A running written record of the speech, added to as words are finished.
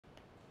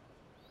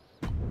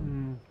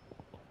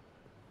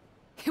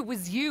It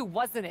was you,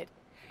 wasn't it?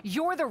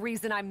 You're the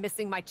reason I'm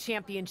missing my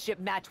championship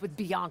match with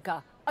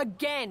Bianca.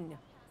 Again!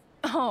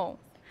 Oh,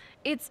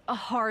 it's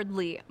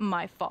hardly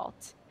my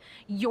fault.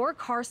 Your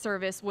car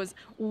service was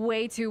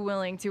way too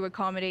willing to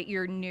accommodate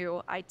your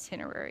new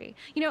itinerary.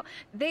 You know,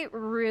 they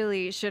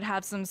really should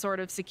have some sort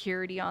of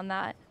security on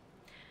that.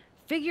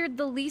 Figured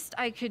the least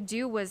I could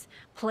do was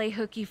play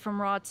hooky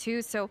from Raw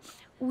 2 so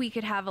we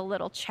could have a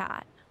little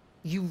chat.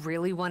 You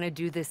really want to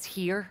do this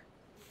here?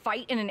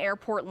 Fight in an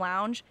airport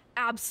lounge?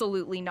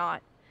 Absolutely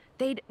not.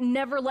 They'd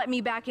never let me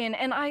back in,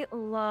 and I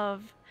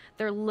love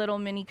their little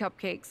mini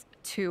cupcakes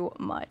too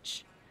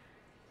much.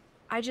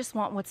 I just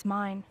want what's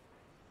mine.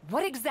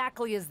 What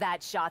exactly is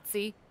that,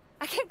 Shotzi?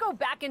 I can't go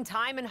back in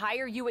time and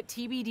hire you at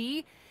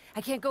TBD.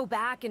 I can't go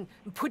back and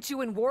put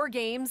you in War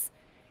Games.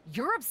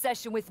 Your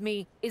obsession with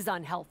me is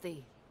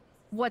unhealthy.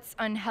 What's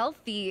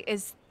unhealthy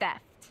is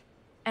theft.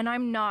 And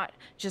I'm not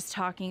just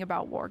talking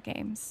about War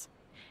Games.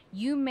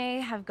 You may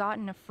have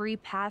gotten a free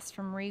pass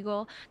from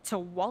Regal to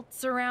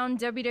waltz around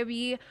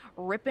WWE,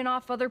 ripping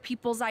off other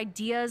people's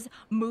ideas,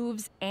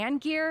 moves, and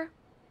gear,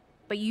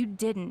 but you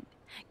didn't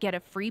get a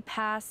free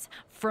pass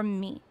from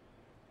me.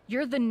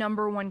 You're the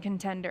 #1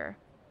 contender.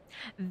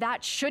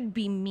 That should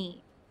be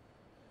me.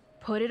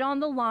 Put it on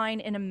the line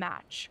in a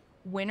match.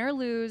 Win or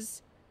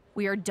lose,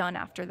 we are done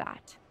after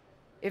that.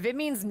 If it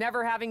means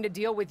never having to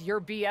deal with your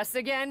BS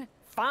again,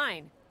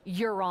 fine,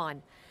 you're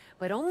on.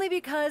 But only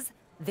because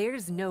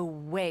there's no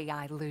way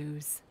I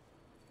lose.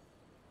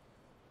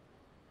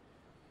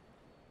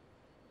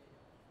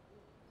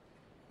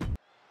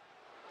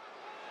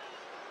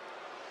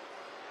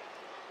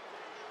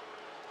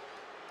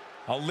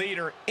 A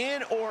leader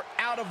in or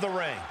out of the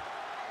ring.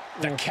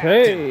 The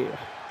Okay. captain.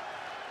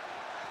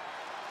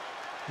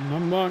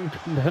 #1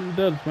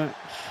 contenders match.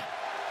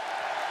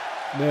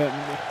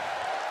 Then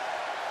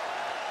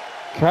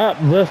Cap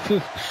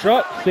versus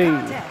Shotzi.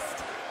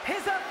 Contest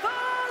is a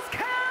Falls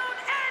Count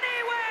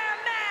Anywhere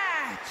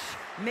match.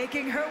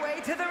 Making her way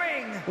to the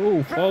ring.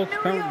 Oh, from Falls New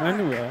Count York,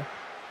 Anywhere.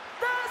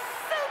 the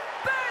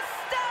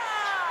Superstar.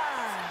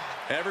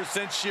 Ever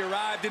since she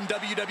arrived in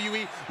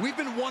WWE, we've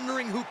been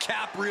wondering who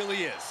Cap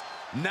really is.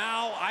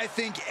 Now I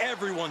think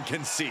everyone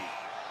can see.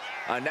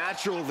 A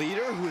natural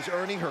leader who is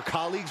earning her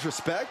colleagues'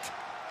 respect?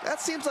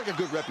 That seems like a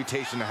good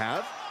reputation to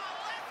have.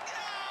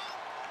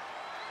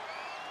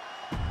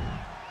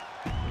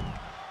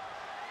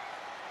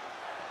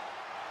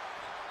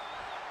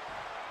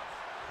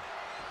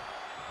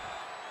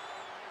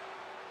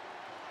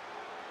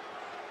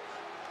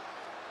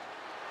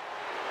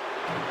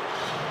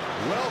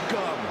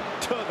 Welcome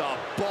to the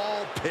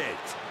ball pit.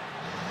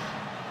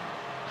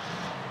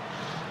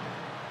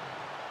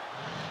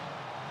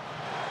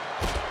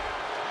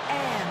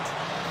 And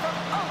from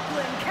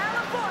Oakland,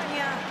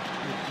 California,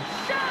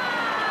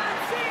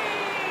 Shotzi.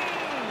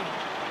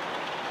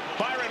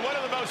 Byron, one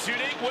of the most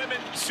unique women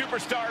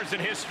superstars in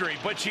history,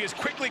 but she has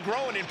quickly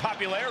grown in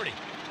popularity.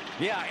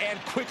 Yeah, and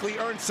quickly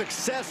earned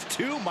success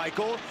too,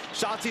 Michael.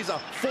 Shotzi's a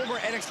former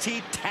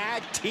NXT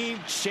Tag Team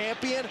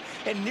Champion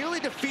and nearly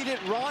defeated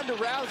Ronda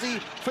Rousey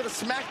for the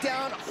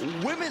SmackDown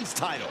Women's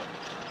title.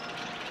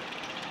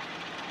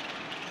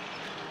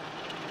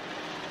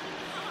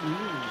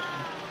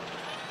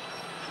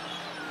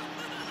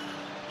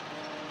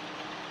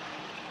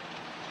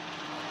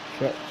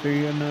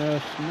 Shotzi in a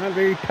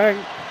snazzy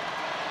tank.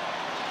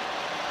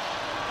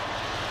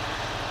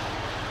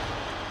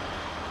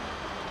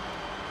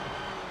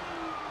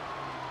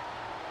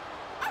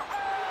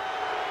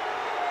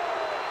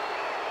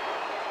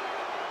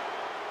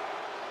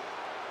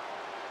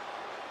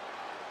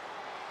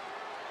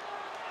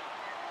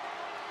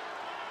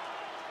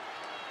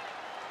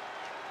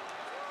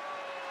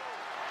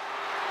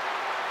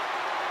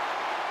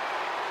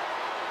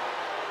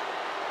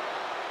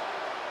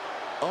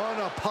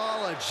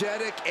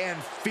 Unapologetic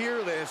and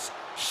fearless,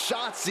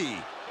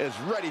 Shotzi is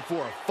ready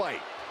for a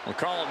fight. We'll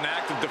call it an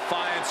act of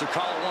defiance or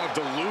call it one of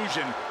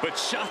delusion, but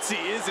Shotzi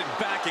isn't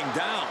backing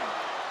down.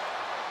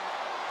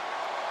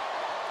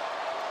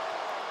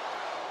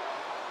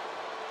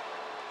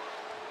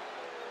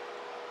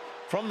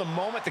 From the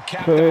moment the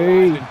captain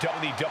arrived in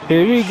WWE,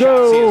 Here we Shotzi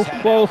go. has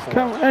had Falls it out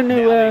Count for her.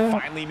 Anywhere. Now they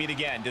finally meet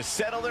again to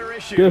settle their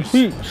issues.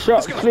 Defeat This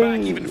goes back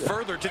even Shotzi.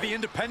 further to the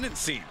independent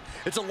scene.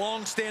 It's a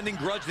long-standing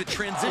grudge that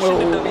transitioned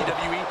to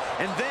WWE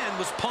and then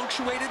was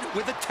punctuated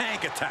with a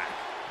tank attack.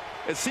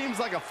 It seems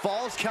like a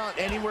Falls Count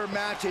Anywhere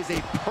match is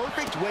a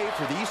perfect way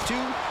for these two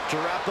to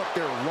wrap up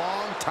their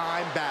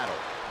long-time battle.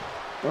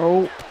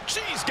 Oh,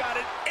 She's got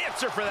an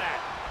answer for that.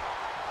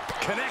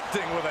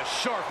 Connecting with a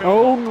sharp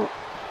oh elbow. no.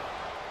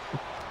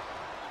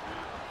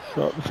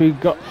 Shotzi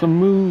got some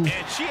moves.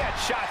 And she had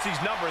Shotzi's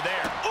number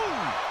there.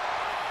 Ooh!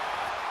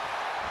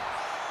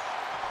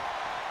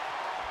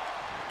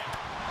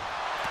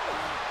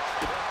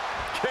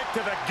 Kick to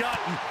the gut.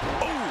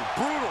 Ooh,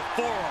 brutal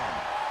forearm.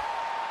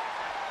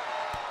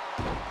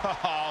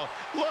 Oh,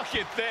 look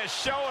at this,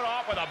 showing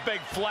off with a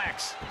big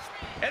flex.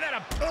 And then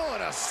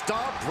And a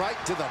stomp right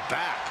to the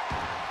back.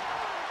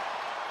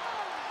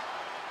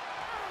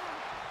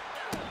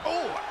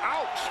 Oh,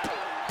 ouch.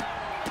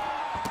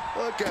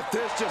 Look at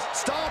this, just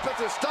stomp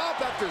after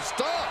stomp after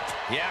stomp.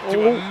 You have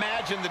to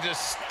imagine the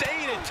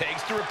disdain it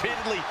takes to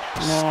repeatedly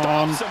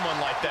stop someone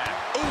like that.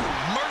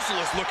 Ooh,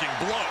 merciless looking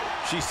blow.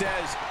 She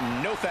says,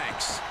 no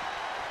thanks.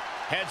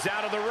 Heads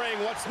out of the ring.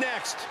 What's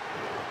next?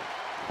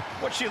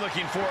 What's she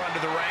looking for under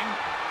the ring?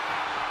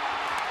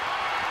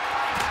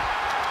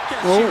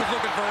 Guess she was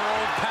looking for her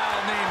old pal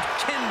named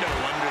Kendo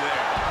under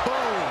there.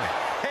 Boom,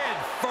 head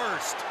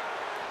first.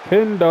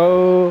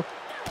 Kendo.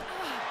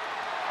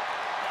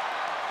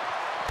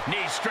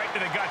 Knee straight to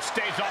the gut,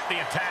 stays off the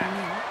attack.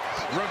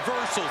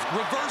 Reversals,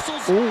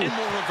 reversals, and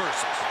more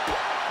reversals.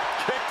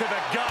 Kick to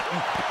the gut.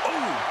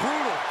 Ooh,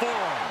 brutal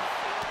forearm.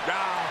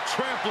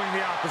 Trampling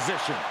the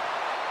opposition.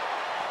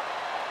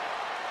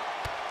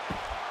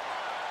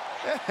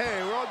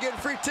 Hey, we're all getting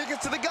free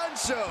tickets to the gun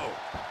show.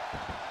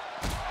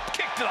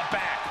 Kick to the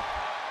back.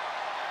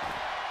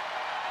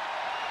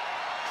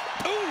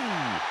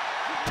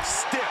 Ooh,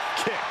 stiff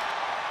kick.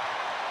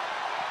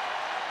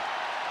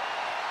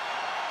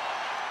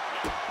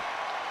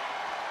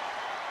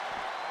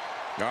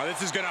 Oh,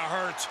 this is gonna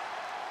hurt.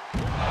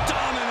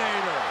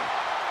 Dominator.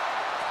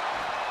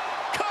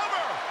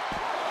 Cover.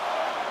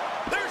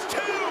 There's two.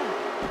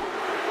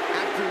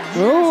 After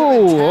years of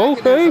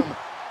antagonism,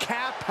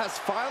 Cap has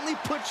finally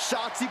put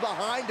Shotzi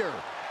behind her.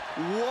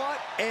 What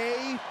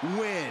a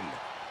win.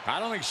 I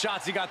don't think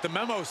Shotzi got the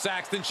memo,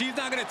 Saxton. She's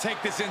not gonna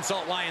take this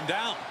insult lying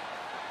down.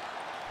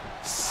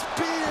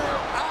 Spear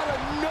out of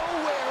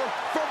nowhere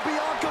from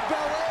Bianca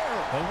Belair.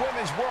 The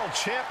Women's World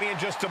Champion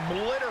just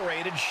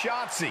obliterated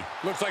Shotzi.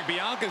 Looks like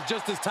Bianca's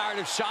just as tired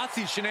of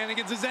Shotzi's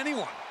shenanigans as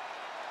anyone.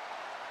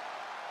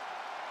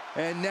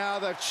 And now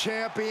the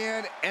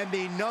champion and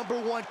the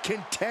 #1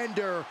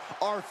 contender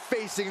are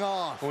facing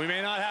off. We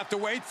may not have to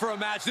wait for a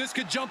match. This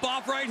could jump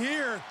off right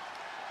here.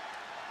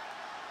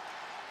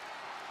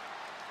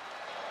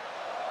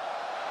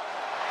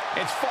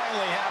 It's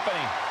finally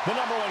happening. The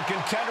 #1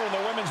 contender and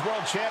the Women's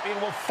World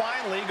Champion will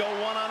finally go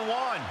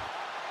one-on-one.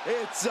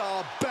 It's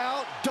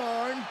about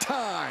darn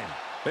time.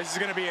 This is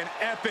going to be an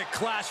epic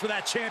clash for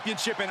that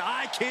championship, and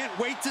I can't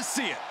wait to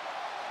see it.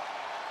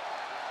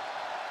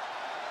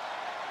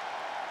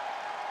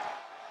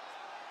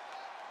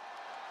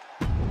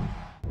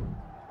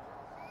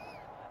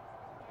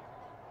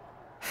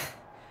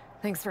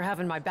 Thanks for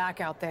having my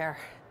back out there.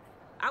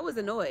 I was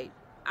annoyed.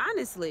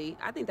 Honestly,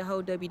 I think the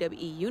whole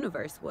WWE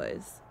Universe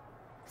was.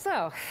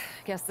 So,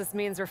 guess this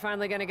means we're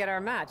finally gonna get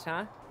our match,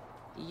 huh?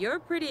 You're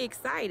pretty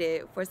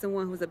excited for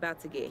someone who's about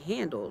to get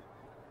handled.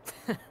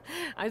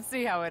 I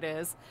see how it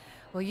is.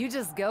 Well, you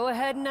just go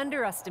ahead and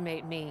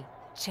underestimate me,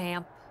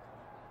 champ.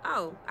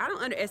 Oh, I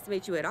don't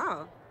underestimate you at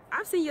all.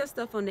 I've seen your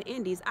stuff on the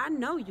indies. I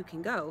know you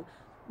can go,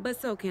 but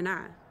so can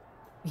I.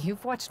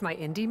 You've watched my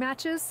indie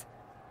matches?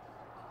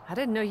 I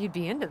didn't know you'd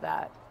be into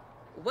that.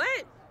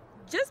 What?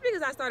 Just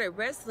because I started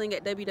wrestling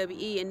at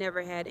WWE and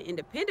never had an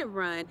independent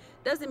run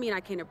doesn't mean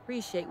I can't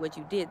appreciate what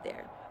you did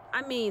there.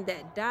 I mean,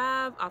 that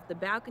dive off the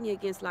balcony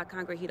against La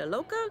Congrejita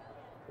Loca?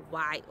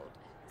 Wild.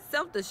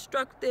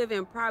 Self-destructive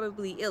and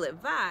probably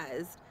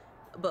ill-advised,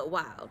 but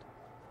wild.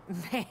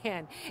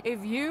 Man,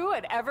 if you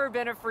had ever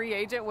been a free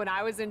agent when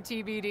I was in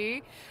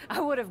TBD, I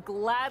would have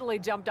gladly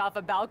jumped off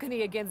a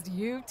balcony against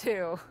you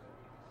too.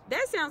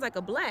 That sounds like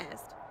a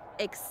blast,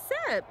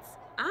 except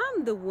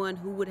I'm the one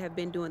who would have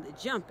been doing the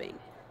jumping.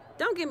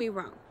 Don't get me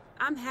wrong,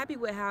 I'm happy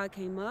with how it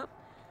came up,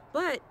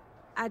 but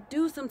I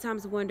do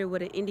sometimes wonder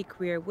what an indie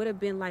career would have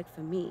been like for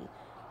me.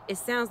 It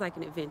sounds like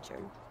an adventure.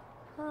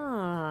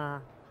 Huh.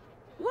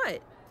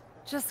 What?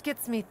 Just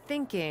gets me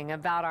thinking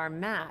about our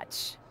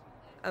match.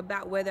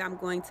 About whether I'm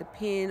going to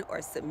pin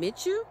or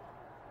submit you?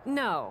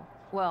 No.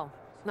 Well,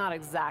 not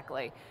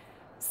exactly.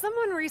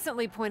 Someone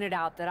recently pointed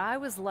out that I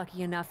was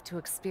lucky enough to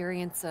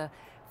experience a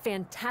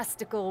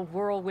fantastical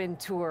whirlwind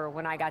tour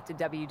when I got to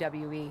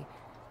WWE.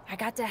 I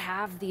got to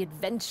have the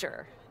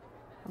adventure.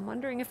 I'm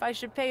wondering if I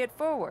should pay it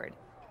forward.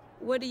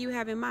 What do you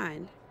have in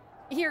mind?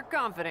 You're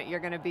confident you're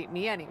gonna beat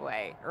me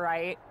anyway,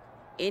 right?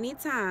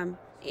 Anytime,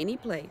 any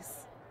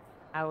place.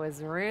 I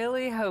was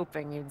really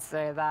hoping you'd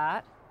say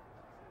that.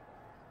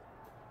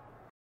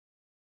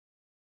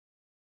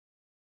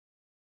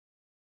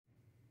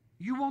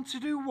 You want to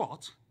do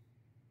what?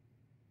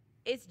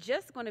 It's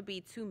just going to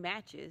be 2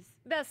 matches.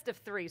 Best of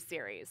 3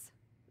 series.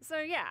 So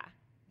yeah,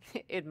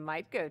 it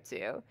might go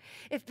 2,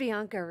 if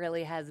Bianca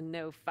really has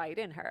no fight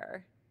in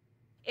her.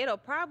 It'll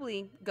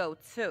probably go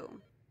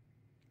 2.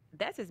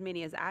 That's as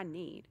many as I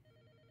need.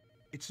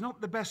 It's not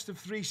the best of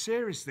 3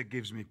 series that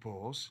gives me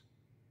pause.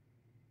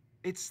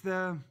 It's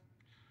the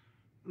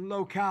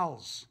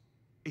locales.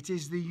 It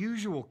is the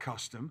usual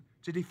custom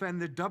to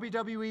defend the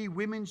WWE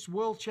Women's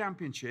World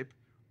Championship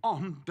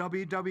on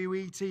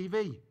WWE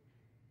TV.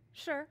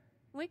 Sure,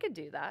 we could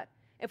do that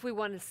if we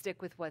want to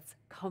stick with what's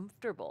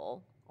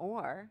comfortable.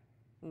 Or,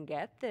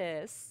 get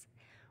this,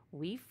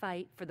 we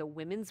fight for the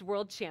Women's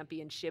World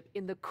Championship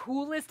in the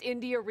coolest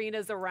indie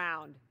arenas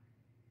around.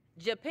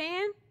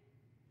 Japan?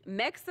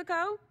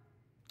 Mexico?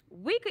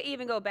 We could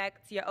even go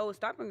back to your old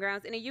stomping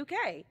grounds in the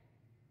UK.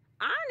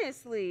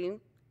 Honestly,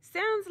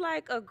 Sounds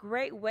like a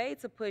great way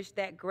to push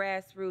that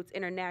grassroots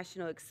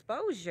international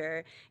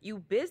exposure you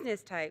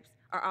business types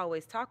are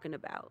always talking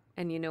about.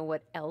 And you know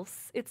what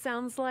else it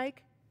sounds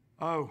like?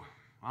 Oh,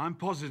 I'm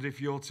positive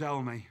you'll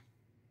tell me.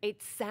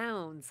 It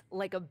sounds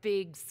like a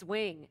big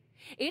swing.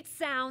 It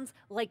sounds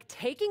like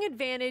taking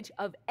advantage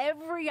of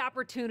every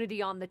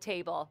opportunity on the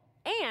table.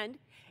 And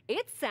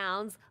it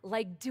sounds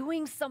like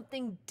doing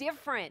something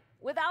different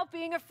without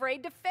being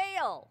afraid to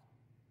fail.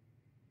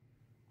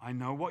 I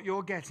know what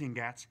you're getting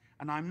at,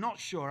 and I'm not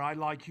sure I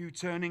like you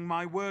turning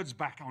my words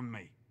back on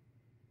me.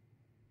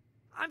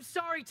 I'm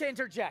sorry to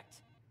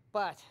interject,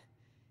 but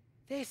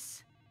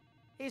this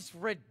is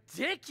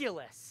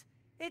ridiculous.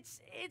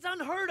 It's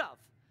unheard of.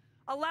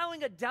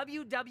 Allowing a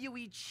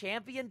WWE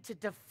champion to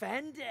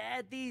defend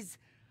at these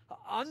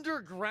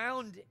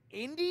underground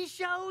indie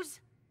shows?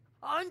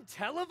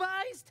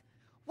 Untelevised?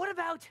 What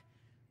about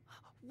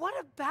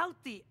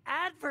the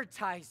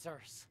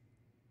advertisers?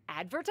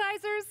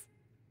 Advertisers?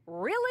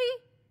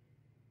 Really?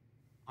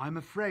 I'm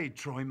afraid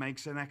Troy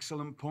makes an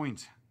excellent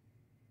point.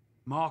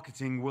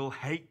 Marketing will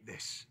hate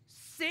this.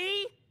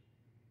 See?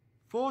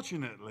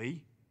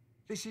 Fortunately,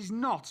 this is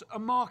not a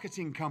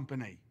marketing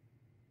company.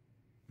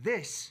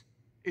 This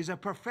is a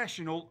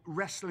professional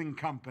wrestling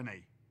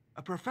company.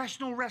 A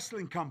professional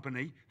wrestling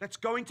company that's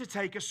going to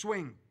take a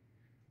swing,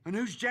 and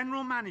whose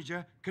general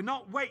manager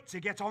cannot wait to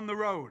get on the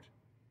road.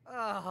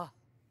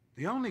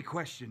 The only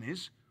question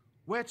is,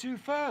 where to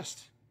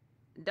first?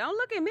 Don't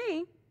look at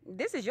me.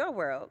 This is your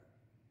world.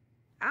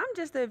 I'm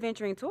just the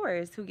adventuring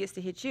tourist who gets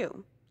to hit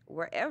you,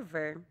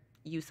 wherever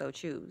you so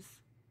choose.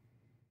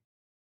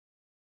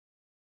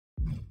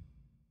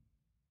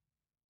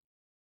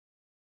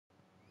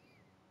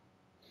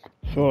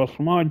 So it's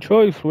my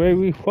choice where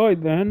we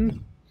fight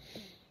then.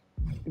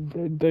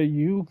 The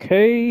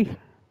UK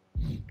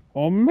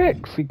or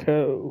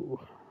Mexico?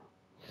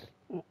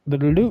 The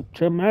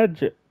Lucha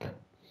Magic.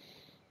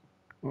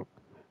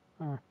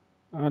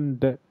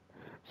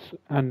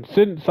 And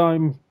since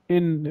I'm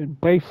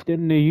based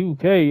in the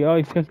UK,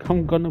 I think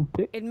I'm gonna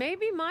pick. It may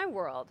be my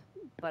world,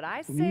 but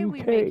I say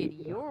we make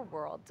it your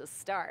world to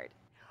start.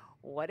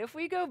 What if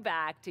we go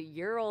back to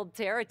your old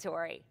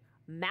territory?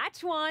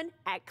 Match 1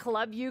 at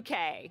Club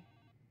UK.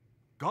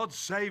 God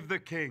save the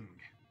king.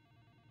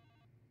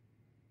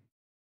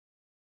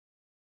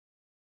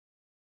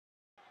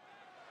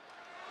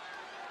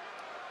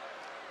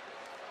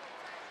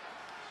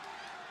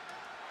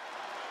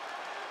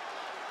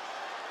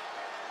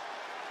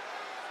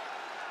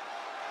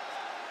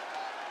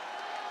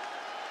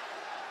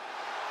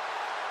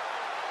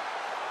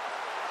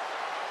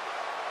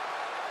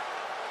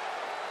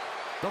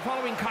 The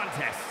following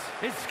contest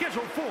is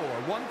scheduled for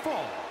one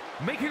fall.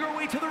 Making her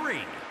way to the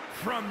ring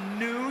from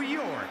New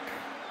York,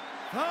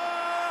 the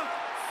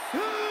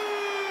Superstar!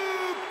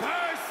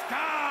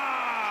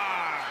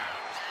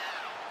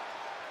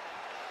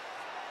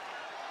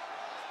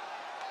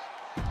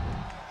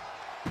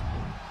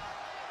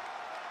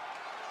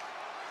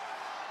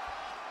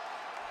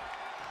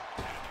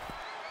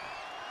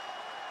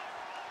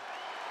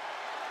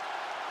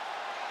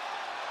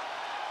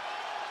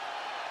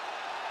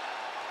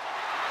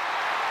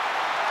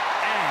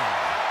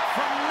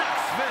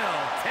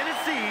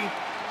 Tennessee,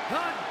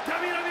 the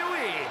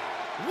WWE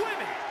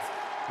Women's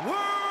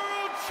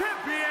World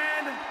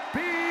Champion,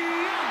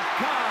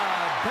 Bianca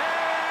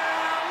Belair.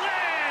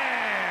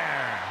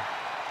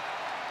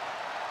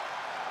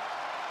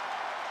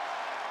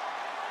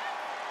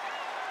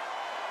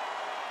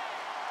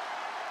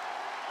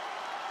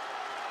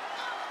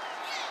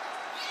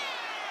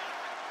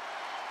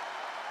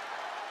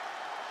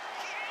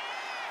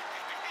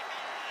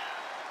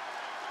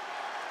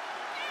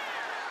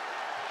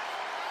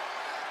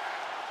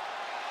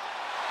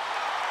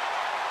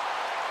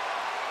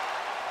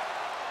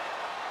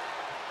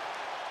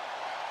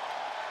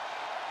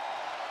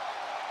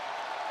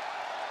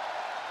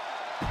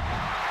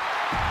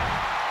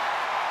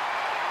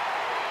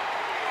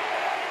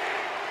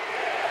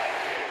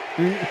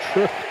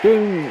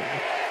 Interesting.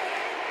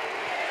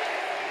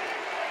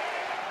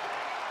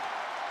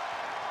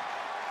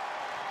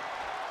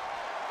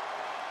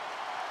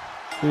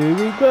 Here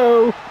we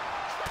go.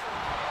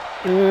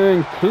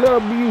 And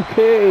Club UK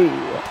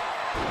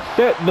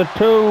set the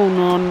tone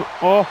on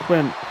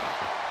offense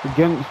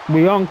against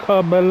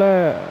Bianca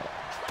Belair.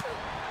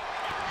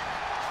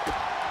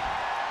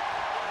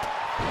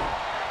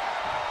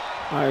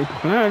 I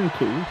plan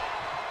to.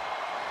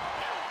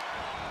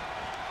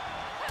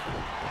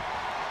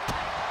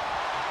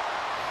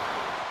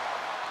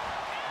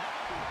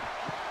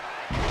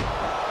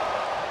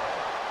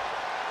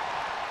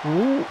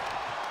 Ooh.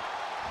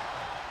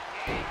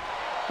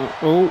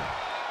 Uh-oh.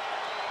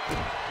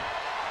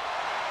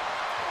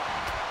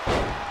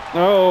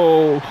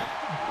 Oh,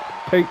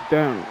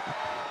 takedown.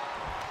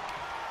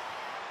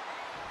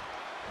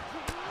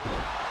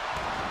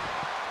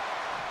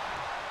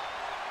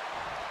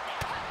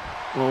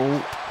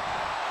 Oh.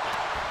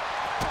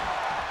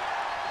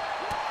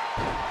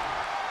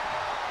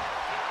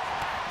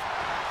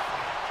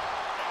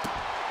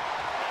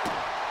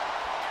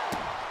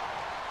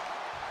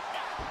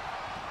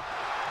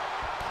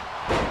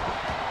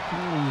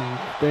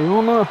 Stay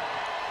on her.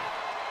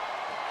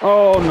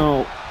 Oh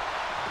no.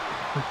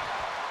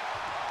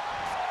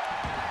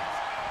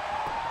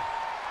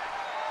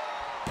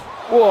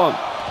 One.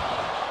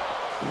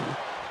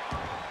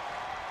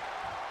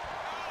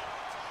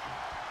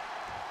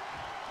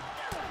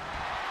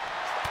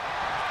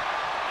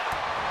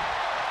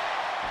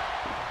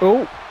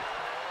 Oh.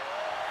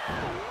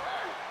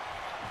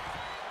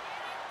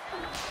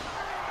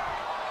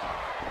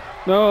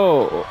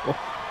 No.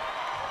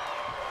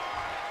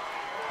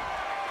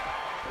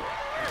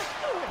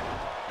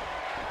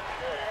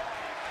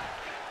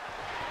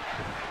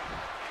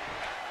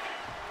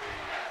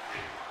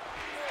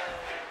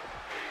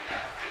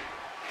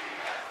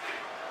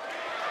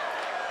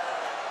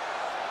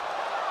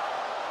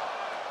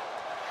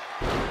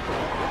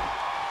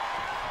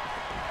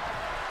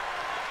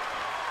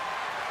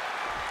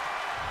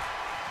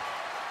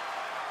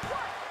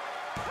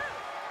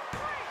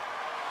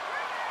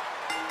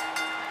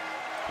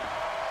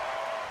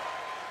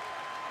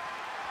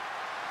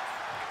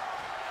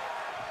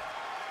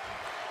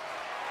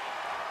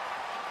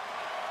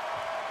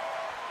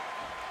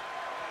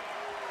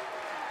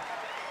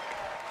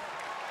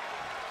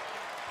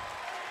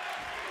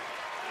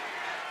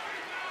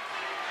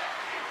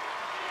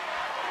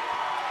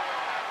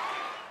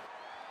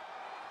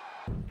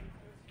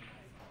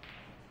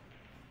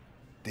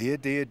 Dear,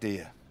 dear,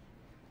 dear.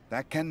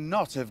 That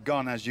cannot have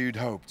gone as you'd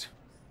hoped.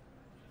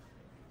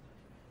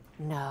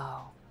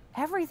 No.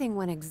 Everything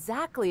went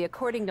exactly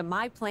according to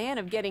my plan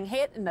of getting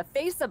hit in the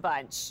face a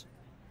bunch.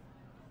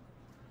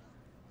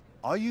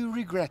 Are you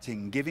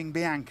regretting giving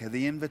Bianca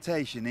the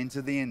invitation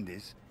into the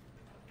Indies?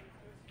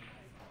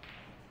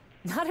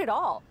 Not at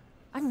all.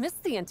 I miss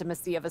the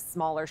intimacy of a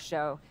smaller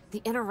show,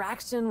 the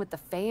interaction with the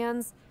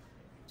fans.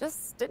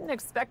 Just didn't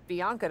expect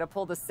Bianca to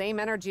pull the same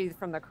energy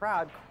from the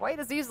crowd quite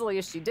as easily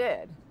as she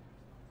did.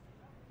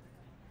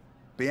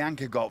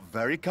 Bianca got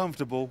very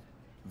comfortable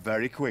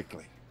very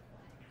quickly.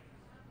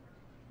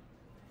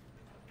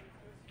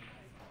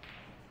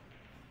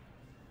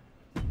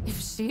 If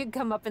she had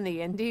come up in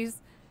the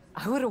Indies,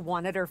 I would have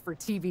wanted her for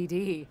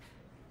TBD.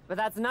 But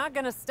that's not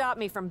gonna stop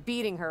me from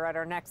beating her at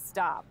our next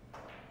stop.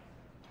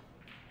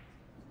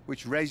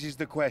 Which raises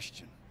the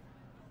question,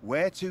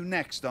 where to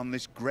next on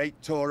this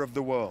great tour of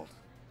the world?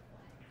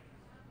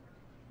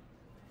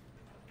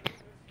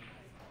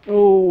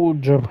 Oh,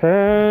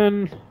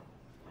 Japan,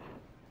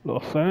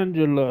 Los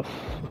Angeles.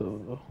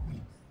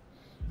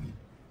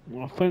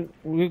 I think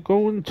we're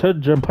going to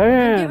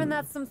Japan. I'm giving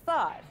that some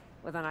thought.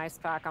 With an ice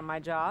pack on my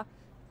jaw.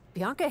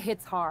 Bianca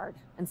hits hard,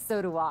 and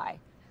so do I.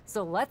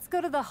 So let's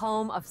go to the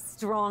home of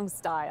strong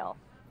style,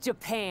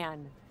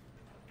 Japan.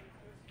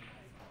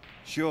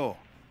 Sure,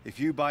 if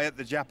you buy at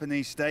the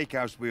Japanese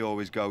steakhouse we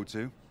always go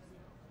to.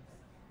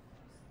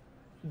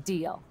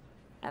 Deal.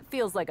 That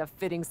feels like a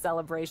fitting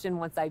celebration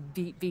once I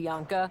beat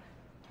Bianca.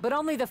 But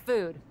only the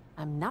food.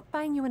 I'm not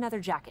buying you another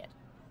jacket.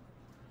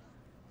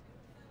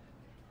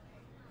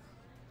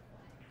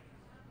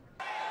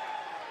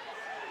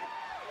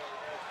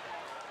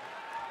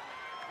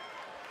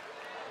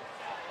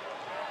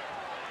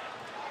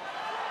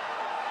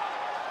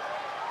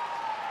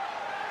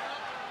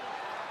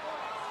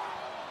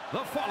 The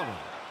following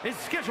is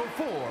scheduled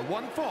for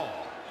one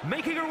fall,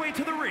 making her way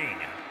to the ring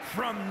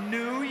from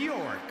New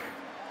York,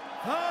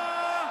 the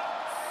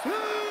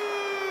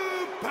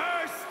Superstar!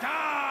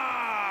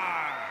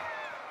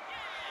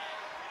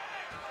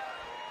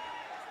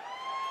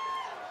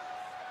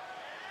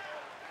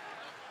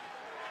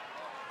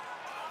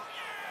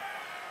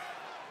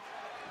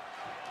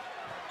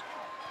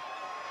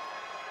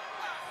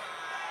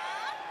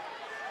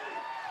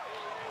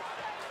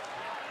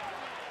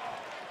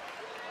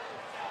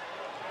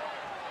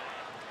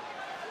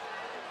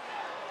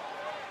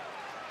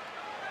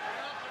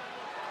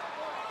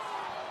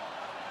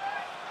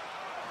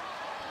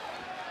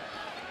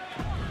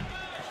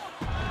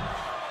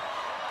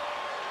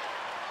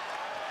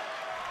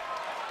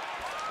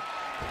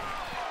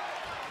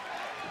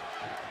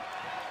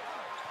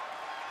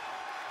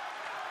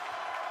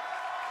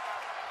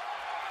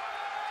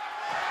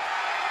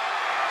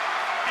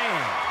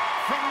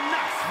 From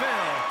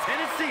Knoxville,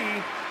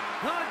 Tennessee,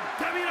 the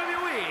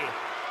WWE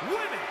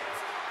Women's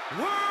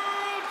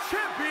World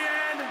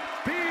Champion,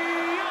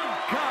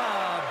 Bianca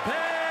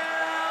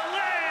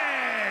Belair.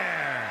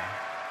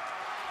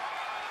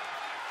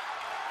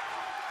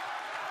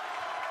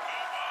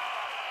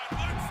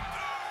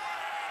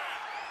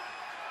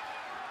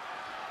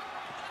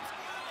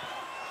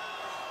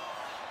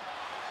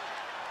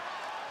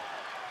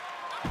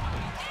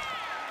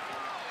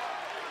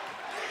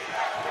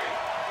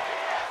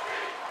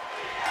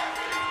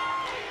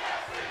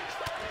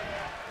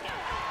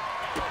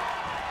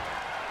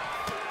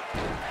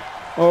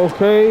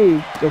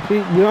 Okay,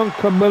 defeat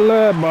Bianca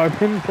Belair by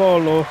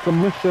pinfall or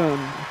submission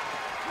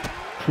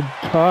to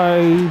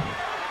tie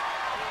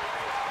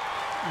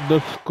the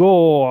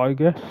score, I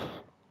guess.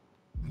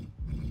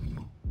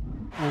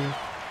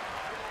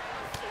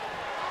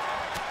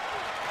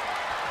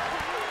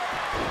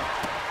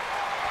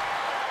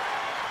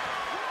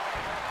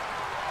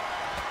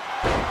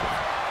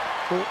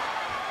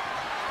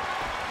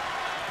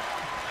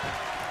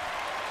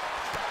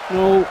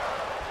 No.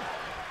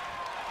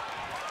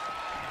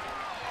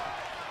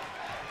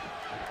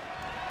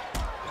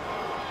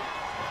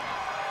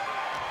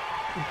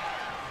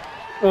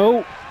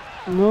 Oh,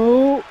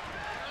 no.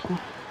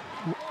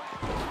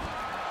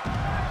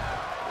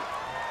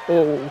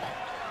 Oh.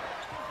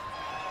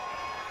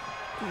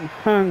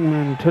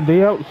 Hangman to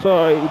the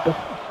outside.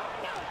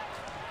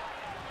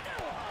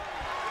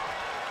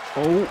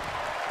 Oh.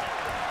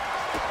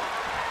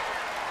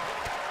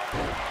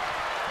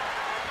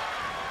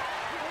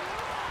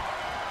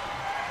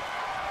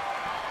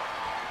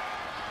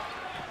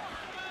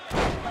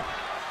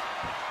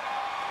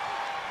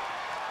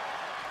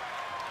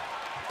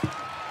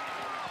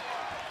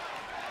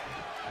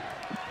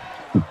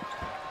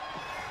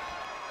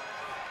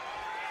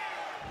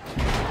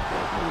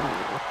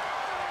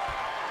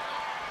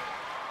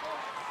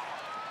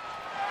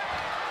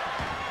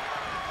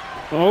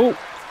 Oh,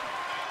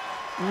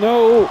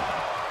 no,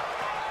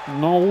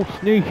 no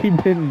sneaky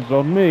pins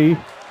on me.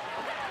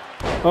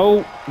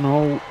 Oh,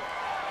 no.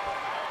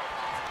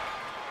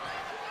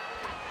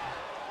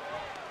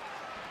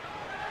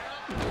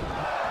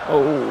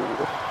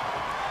 Oh.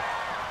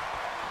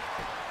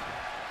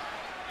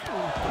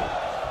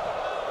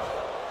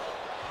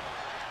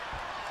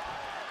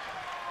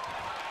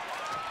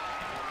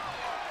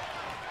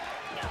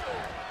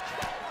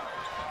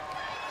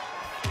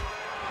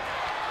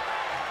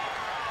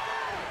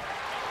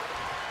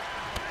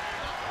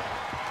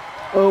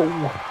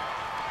 Oh.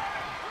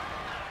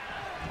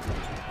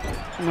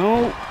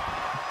 No.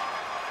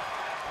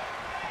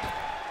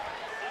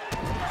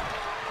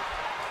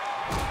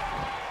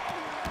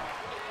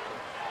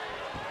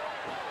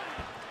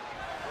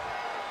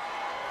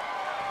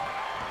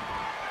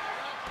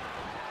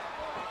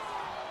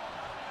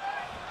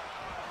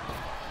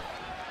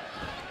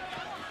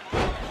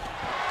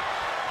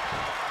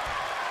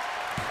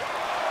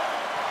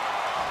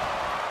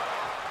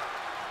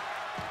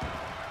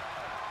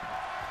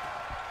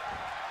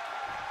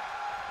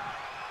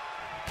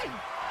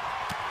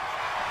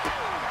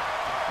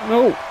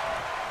 No.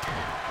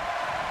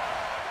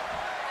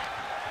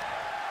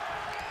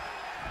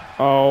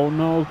 Oh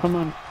no, come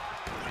on.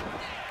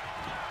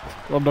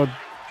 Well done.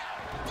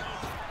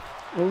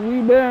 A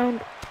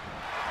rebound.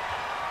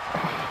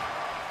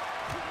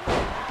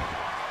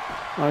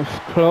 Nice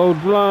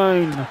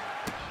clothesline.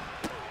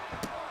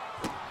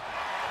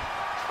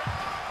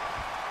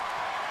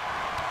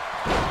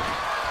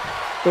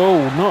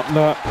 Oh, not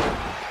that.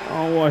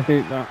 Oh, I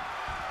hate that.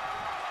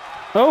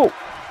 Oh!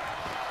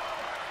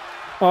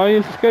 I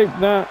escaped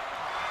that.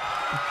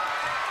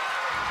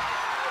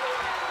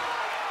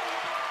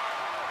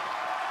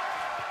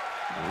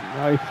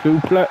 Nice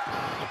suplex.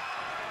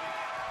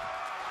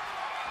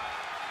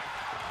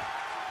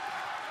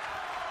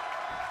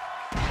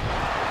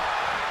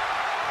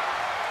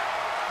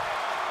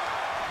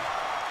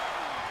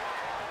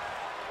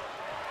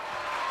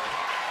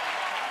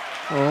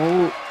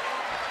 Oh.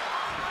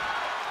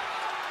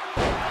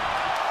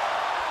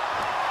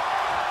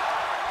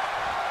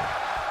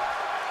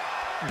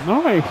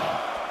 Nice.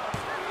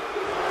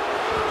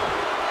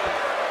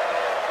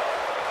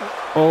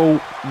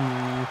 Oh.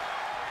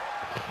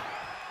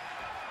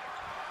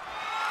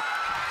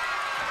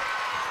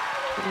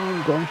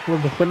 I'm going for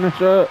the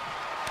finisher.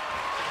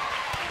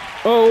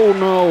 Oh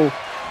no.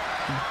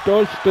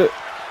 Dodged it.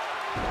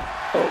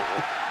 Oh.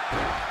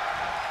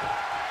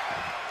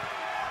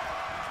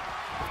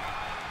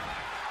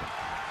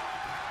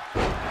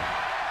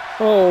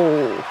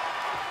 Oh.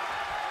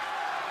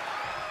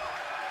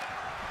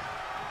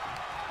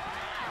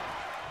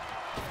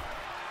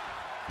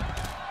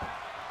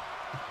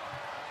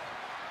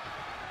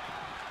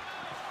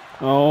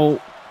 Oh.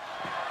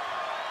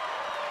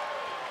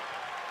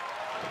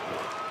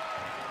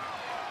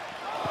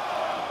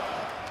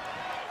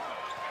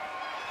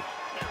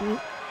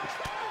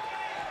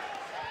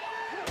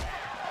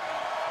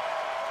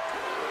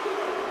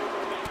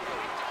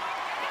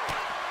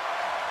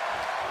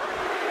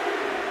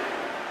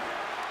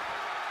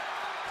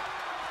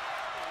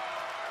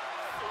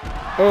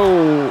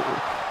 Oh.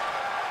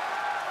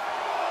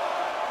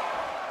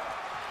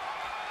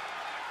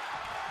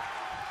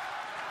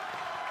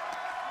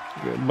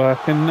 Get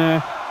back in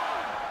there.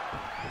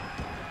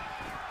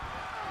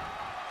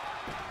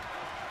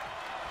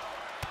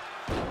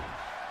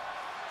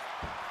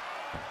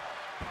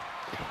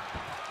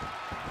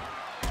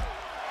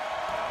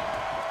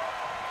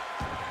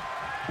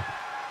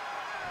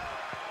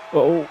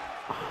 Oh.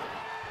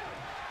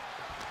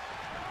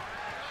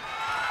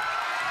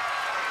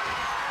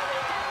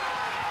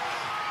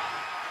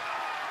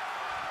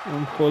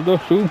 And for the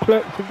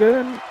suplex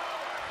again.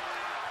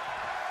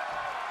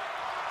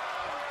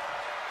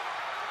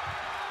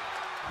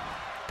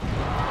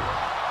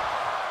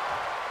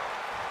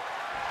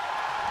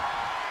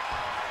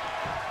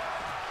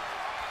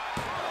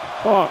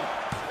 One,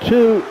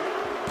 two.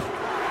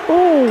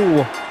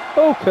 Oh,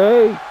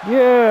 okay,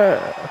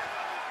 yeah.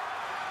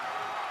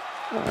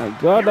 I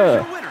got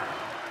Here's it. your winner,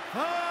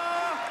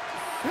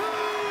 the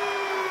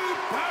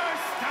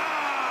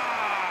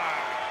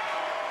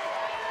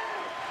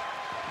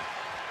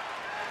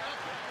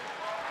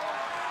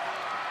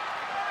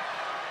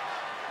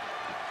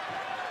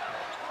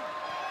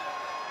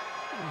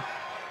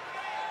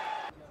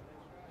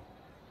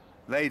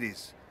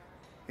Ladies,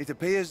 it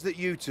appears that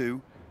you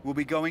two will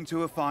be going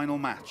to a final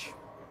match.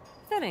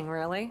 Fitting,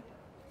 really.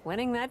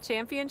 Winning that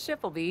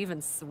championship will be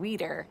even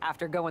sweeter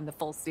after going the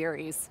full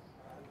series.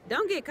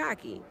 Don't get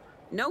cocky.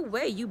 No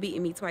way you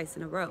beating me twice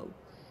in a row.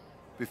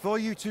 Before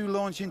you two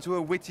launch into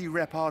a witty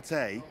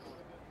repartee,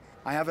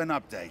 I have an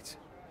update.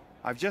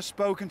 I've just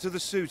spoken to the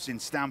suits in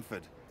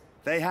Stamford.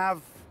 They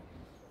have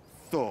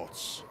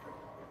thoughts.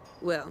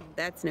 Well,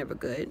 that's never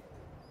good.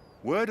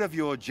 Word of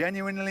your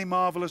genuinely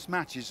marvelous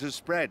matches has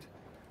spread,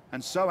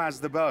 and so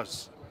has the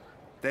buzz.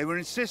 They were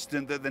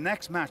insistent that the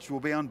next match will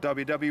be on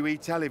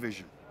WWE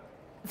television.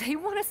 They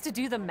want us to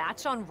do the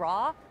match on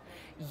Raw?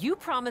 You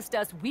promised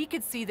us we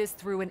could see this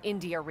through in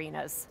indie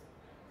arenas.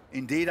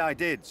 Indeed I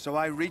did, so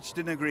I reached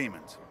an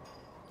agreement.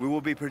 We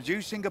will be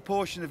producing a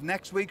portion of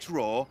next week's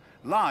Raw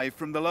live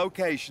from the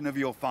location of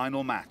your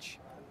final match.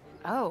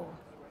 Oh,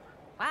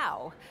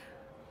 wow.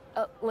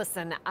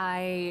 Listen,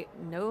 I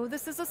know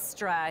this is a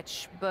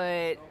stretch,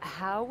 but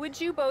how would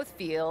you both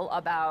feel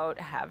about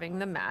having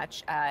the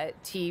match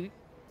at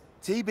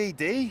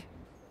TBD?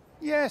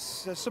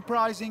 Yes, a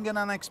surprising and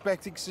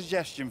unexpected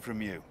suggestion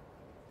from you.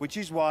 Which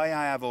is why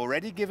I have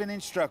already given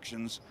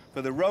instructions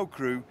for the road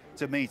crew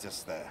to meet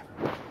us there.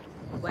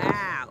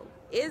 Wow.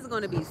 It's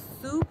going to be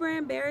super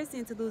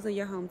embarrassing to lose on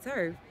your home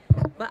turf,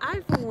 but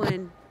I, for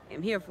one,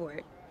 am here for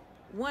it.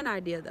 One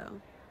idea,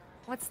 though.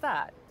 What's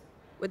that?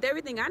 With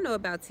everything I know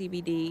about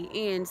TBD,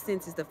 and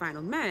since it's the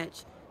final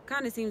match,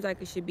 kind of seems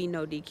like it should be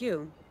no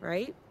DQ,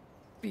 right?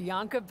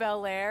 Bianca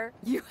Belair?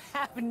 You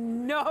have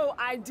no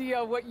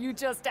idea what you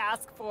just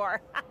asked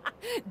for.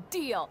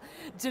 Deal.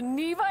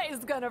 Geneva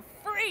is gonna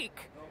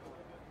freak.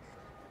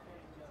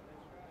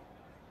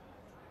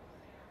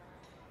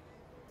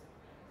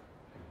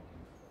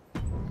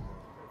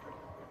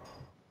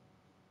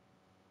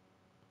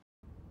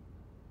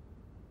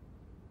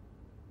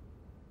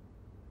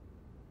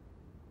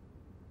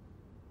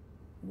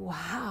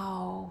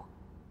 Wow.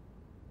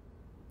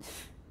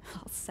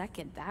 I'll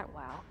second that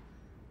wow.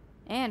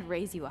 And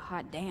raise you a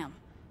hot damn.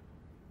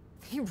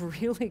 They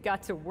really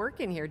got to work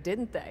in here,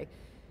 didn't they?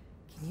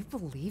 Can you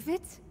believe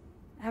it?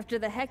 After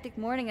the hectic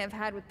morning I've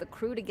had with the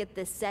crew to get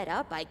this set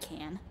up, I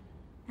can.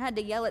 Had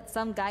to yell at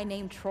some guy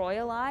named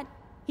Troy a lot.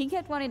 He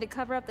kept wanting to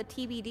cover up the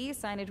TBD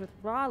signage with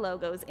Raw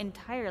logos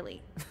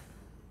entirely.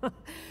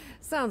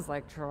 Sounds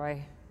like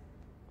Troy.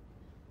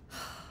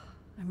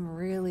 I'm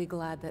really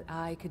glad that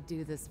I could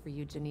do this for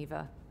you,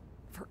 Geneva.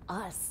 For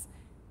us.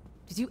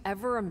 Did you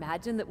ever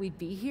imagine that we'd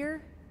be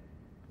here?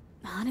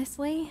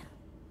 Honestly,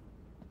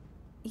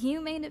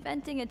 you main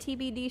eventing a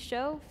TBD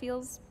show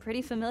feels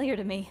pretty familiar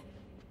to me.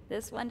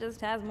 This one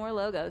just has more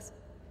logos.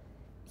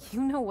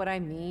 You know what I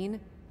mean?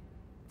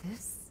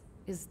 This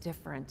is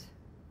different.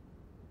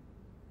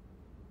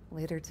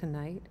 Later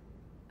tonight,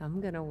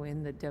 I'm gonna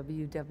win the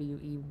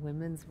WWE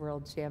Women's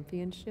World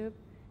Championship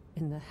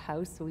in the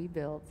house we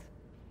built.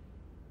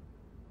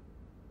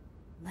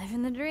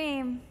 Living the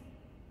dream.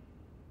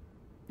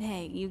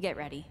 Hey, you get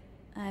ready.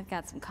 I've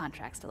got some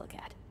contracts to look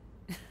at.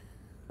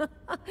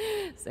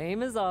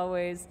 Same as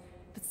always.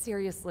 But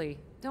seriously,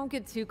 don't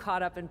get too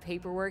caught up in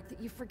paperwork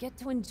that you forget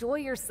to enjoy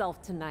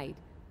yourself tonight.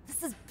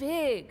 This is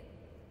big.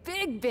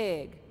 Big,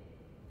 big.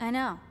 I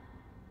know.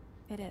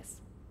 It is.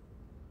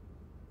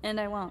 And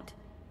I won't.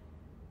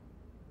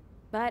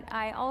 But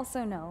I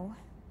also know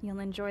you'll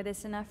enjoy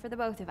this enough for the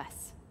both of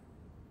us.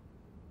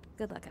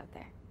 Good luck out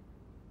there.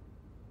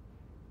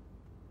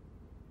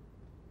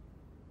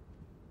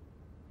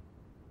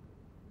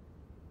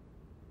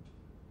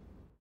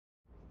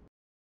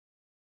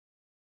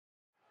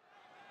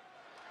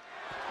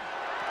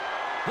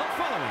 The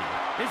following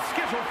is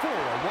scheduled for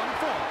one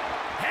fall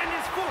and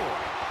is for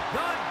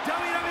the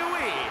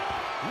WWE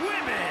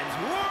Women's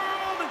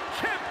World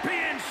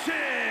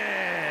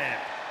Championship.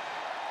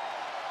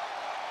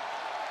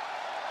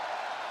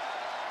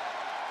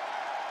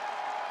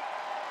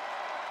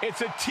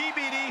 It's a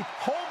TBD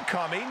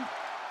homecoming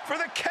for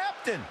the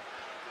captain.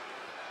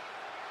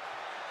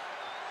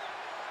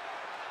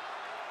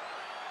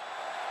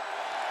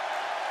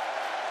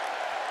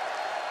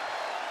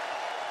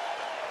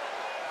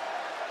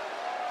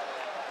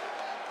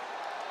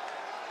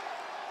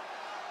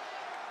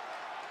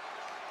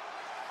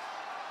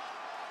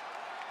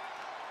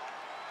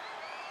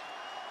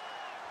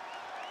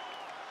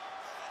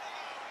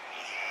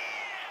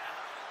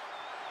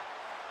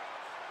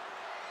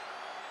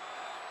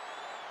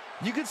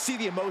 You can see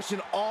the emotion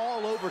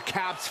all over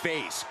Cap's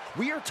face.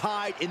 We are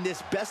tied in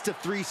this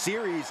best-of-3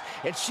 series,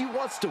 and she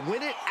wants to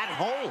win it at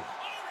home.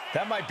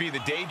 That might be the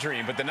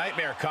daydream, but the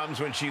nightmare comes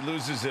when she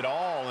loses it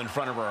all in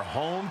front of her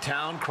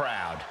hometown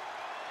crowd.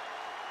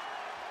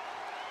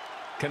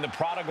 Can the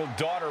prodigal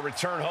daughter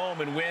return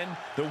home and win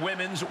the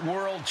Women's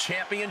World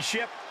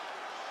Championship?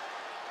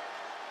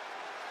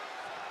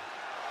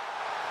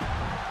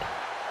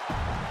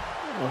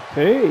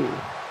 Okay.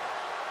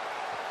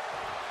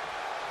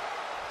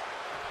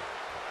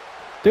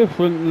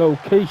 Different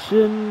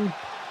location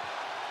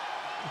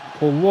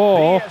for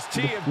Raw. The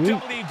EST of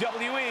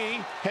WWE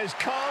has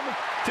come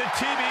to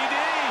TBD.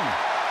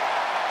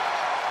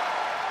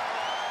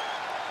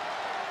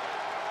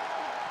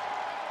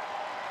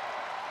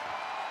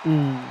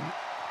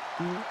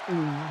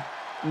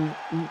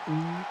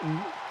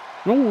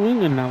 No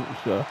ring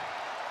announcer.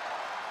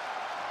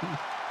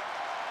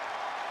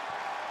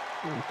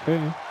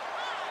 Okay.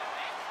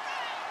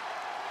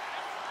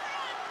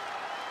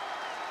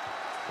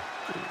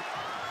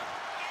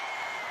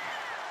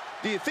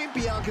 Do you think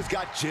Bianca's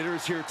got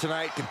jitters here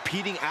tonight,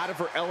 competing out of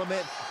her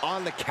element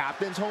on the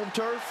captain's home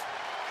turf?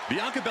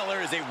 Bianca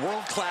Belair is a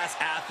world-class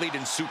athlete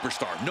and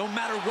superstar, no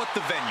matter what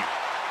the venue.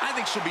 I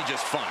think she'll be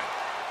just fine.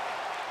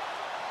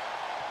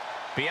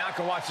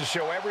 Bianca wants to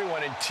show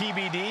everyone in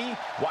TBD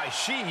why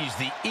she's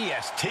the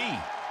EST.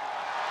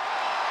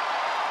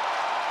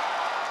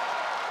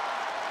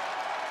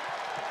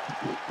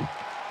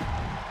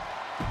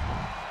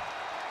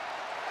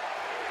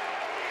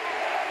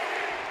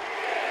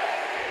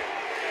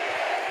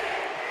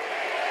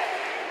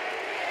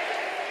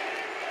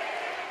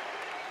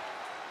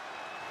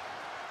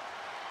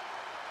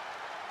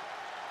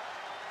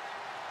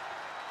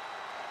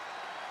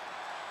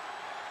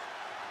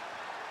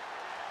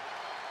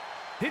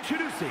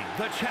 Introducing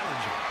the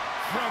challenger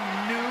from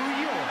New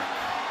York,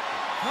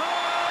 the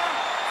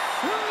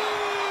Superstar!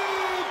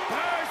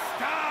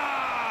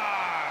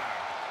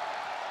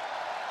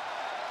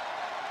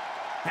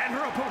 And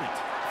her opponent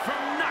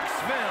from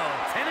Knoxville,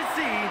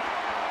 Tennessee,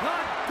 the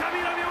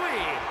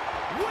WWE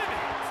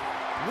Women's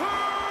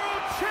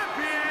World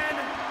Champion,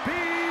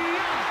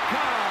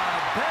 Bianca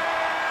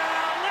Belair!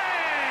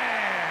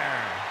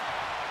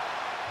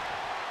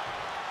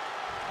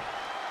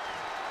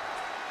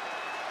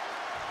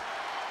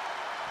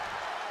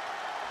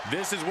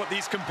 This is what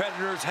these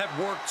competitors have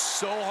worked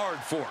so hard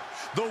for.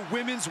 The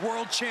Women's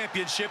World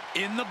Championship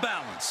in the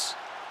balance.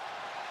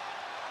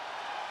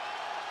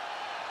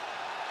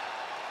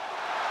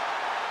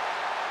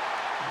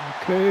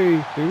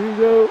 Okay, here we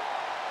go.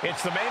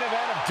 It's the main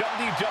event of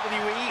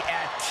WWE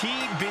at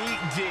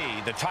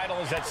TBD. The title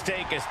is at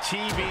stake as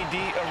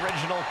TBD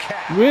Original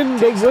Cap. Win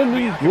the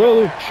Women's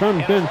World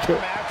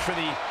Championship. Match for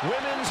the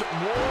Women's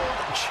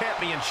World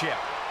Championship.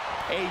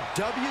 A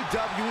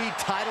WWE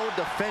title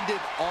defended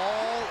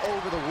all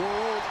over the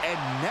world, and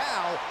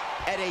now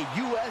at a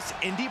U.S.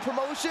 indie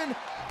promotion?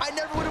 I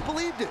never would have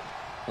believed it.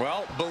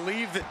 Well,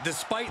 believe that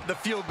despite the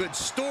feel-good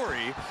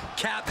story,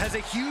 Cap has a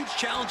huge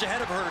challenge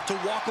ahead of her to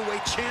walk away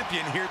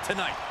champion here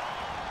tonight.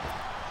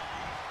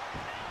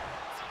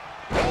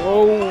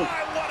 Oh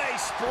my, what a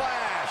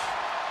splash!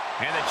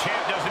 And the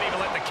champ doesn't even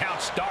let the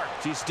count start.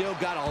 She's still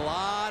got a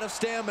lot of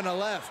stamina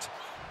left.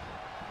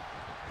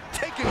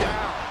 Taken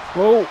down.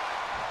 Whoa.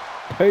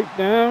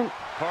 Takedown.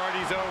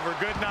 Party's over.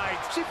 Good night.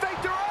 She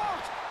faked her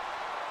out.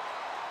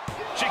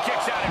 She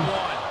kicks out at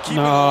one. Keeping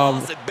the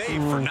loss at bay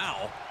for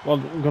now.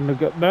 Wasn't gonna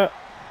get that.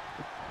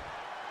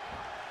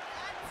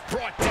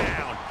 Brought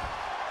down.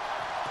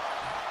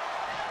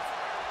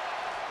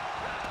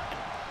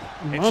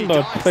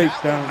 Another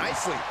takedown.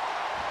 Nicely.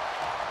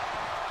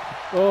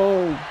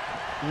 Oh.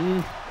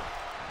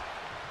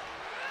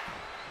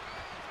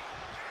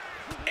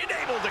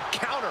 Unable to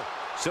counter.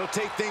 She'll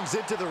take things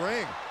into the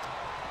ring.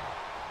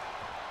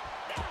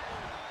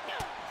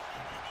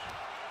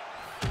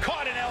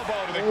 Caught an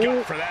elbow to the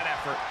gut for that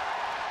effort.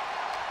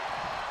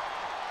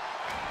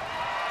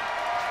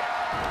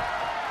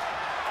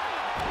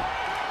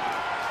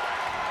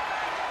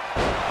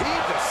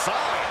 Heave the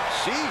sign.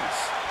 Jeez.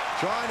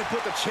 Trying to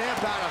put the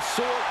champ out of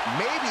sort,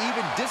 maybe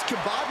even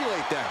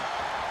discombobulate them.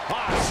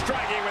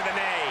 Striking with a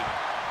knee.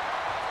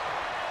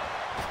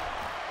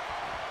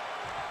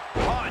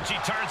 And she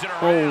turns it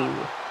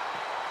around.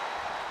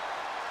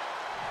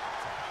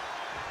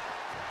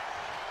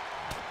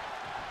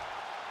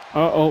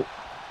 Uh-oh.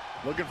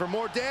 Looking for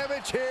more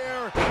damage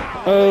here.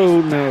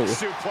 Oh, no.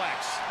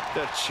 Suplex.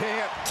 The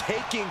champ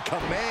taking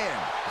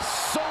command.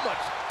 So much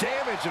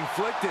damage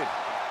inflicted.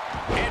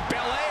 And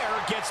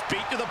Belair gets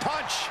beat to the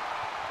punch.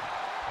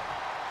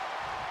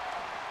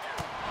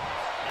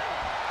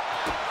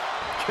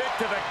 Kick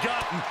to the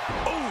gut.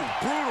 Ooh,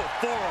 brutal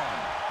forearm.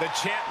 The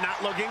champ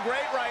not looking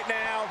great right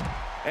now.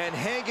 And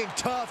hanging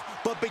tough,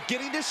 but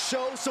beginning to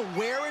show some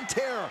wear and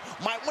tear.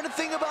 Might want to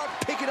think about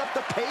picking up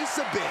the pace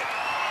a bit.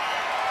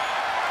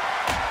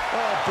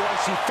 Oh boy,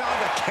 she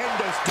found a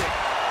kendo stick.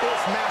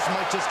 This match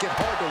might just get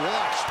hard to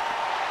watch.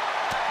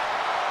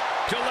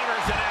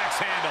 Delivers an axe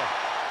handle.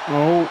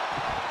 Oh.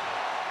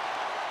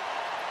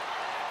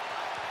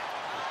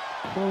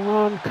 Come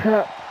on,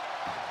 Cap.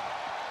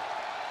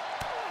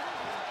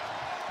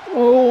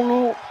 Oh,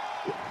 no.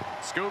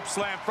 Scoop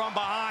slam from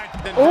behind.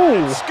 Then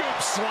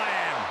scoop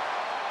slam.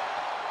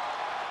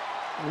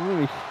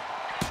 Nice.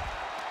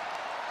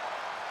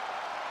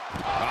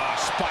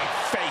 Spike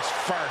face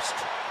first.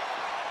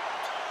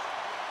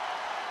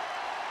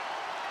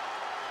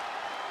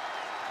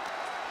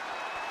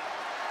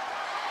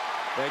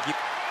 Thank you.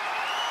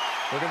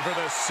 Looking for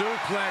the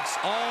suplex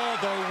all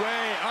the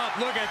way up.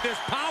 Look at this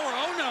power.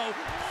 Oh, no.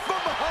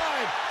 From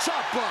behind.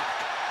 Chop block.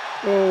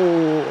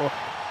 Oh.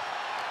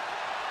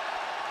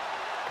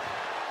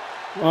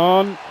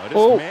 On. Just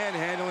Oh.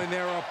 manhandling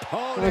their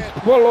opponent.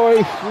 Let's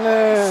follow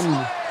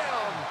slam.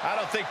 I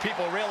don't think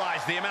people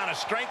realize the amount of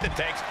strength it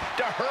takes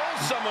to hurl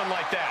someone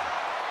like that.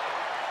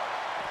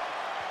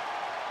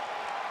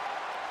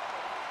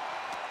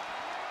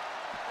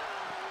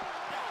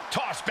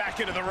 Toss back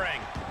into the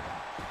ring.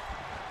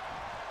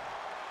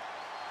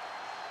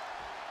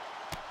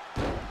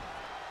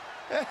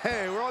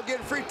 Hey, we're all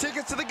getting free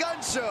tickets to the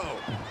gun show.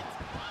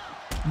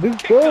 The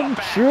gun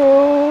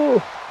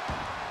show.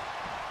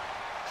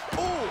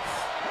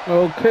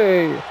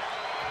 Okay.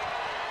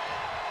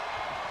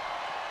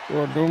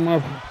 Well, do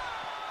my.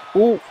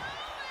 Ooh.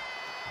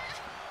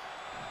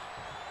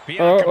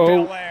 Bianca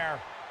Belair,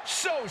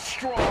 so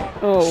strong,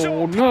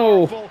 so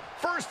powerful.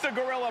 First the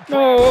gorilla press.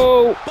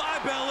 No. By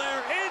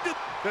Belair into.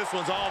 This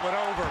one's all but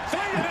over.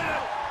 Wait a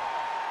minute.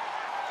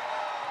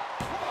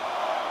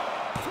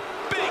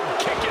 Big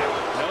kick out.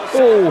 No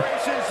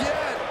celebrations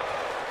yet.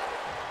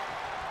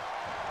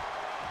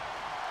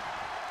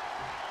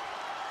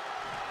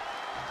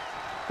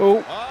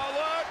 Oh.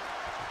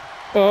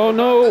 Oh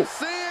no.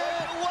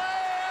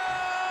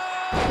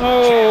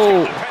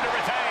 Oh.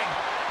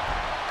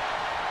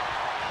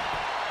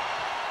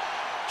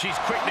 She's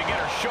quick to get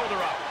her shoulder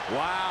up.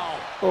 Wow.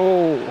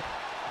 Oh.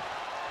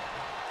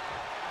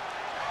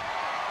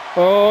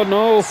 Oh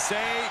no.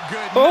 Say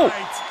good Oh.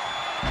 night.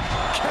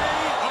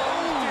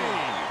 KOD.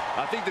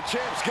 I think the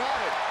champ's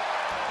got it.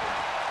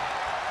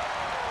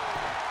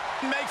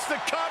 Makes the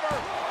cover.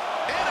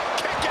 And a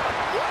kick out.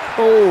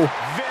 Oh.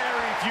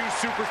 Very few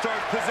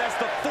superstars possess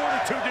the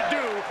fortitude to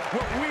do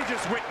what we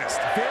just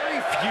witnessed. Very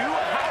few?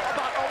 How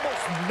about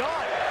almost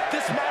none?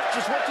 This match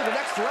just went to the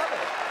next level.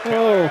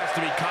 Oh. Has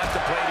to be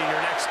contemplating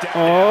your next step.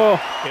 Oh.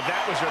 Now. If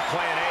that was her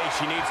plan A,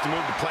 she needs to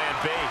move to plan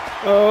B.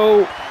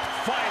 Oh.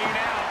 Fighting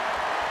out.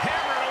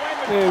 Hammering away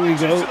with There we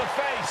punches go. to the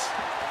face.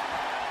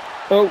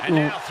 Oh. And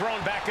now thrown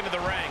back into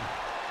the ring.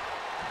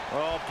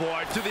 Oh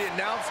boy, to the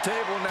announce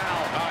table now.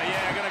 Oh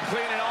yeah, gonna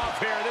clean it off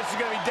here. This is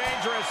gonna be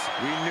dangerous.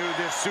 We knew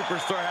this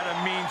superstar had a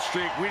mean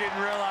streak. We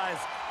didn't realize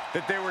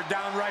that they were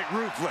downright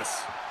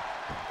ruthless.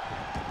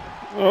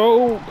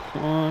 Oh.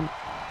 Come on.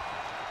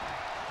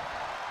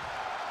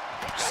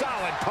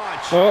 Solid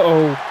punch.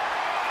 Uh-oh.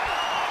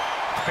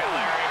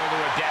 Belair able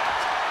to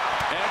adapt.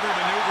 Every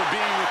maneuver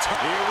being returned.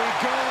 Here we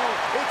go.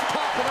 It's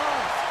popping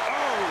off.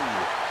 Oh.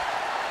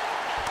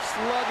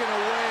 Slugging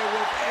away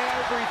with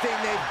everything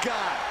they've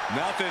got.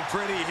 Nothing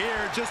pretty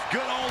here. Just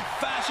good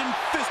old-fashioned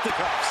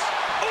fisticuffs.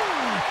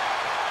 Ooh.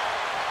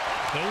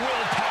 The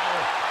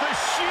willpower. The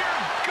sheer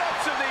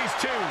guts of these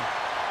two.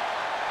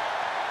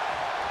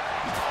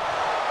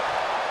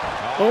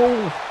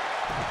 Oh.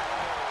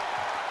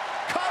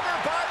 Cover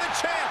by the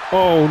champ.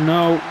 Oh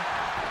no.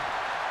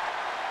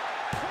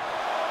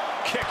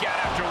 Kick out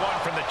after one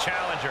from the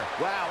challenger.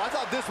 Wow, I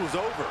thought this was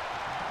over.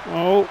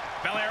 Oh.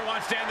 Belair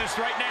wants to end this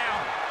right now.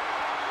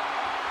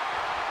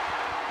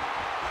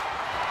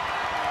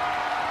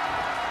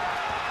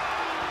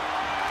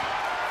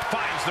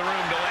 Finds the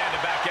room to land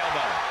a back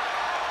elbow.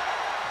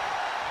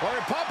 Or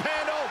pump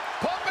handle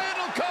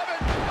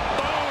coming.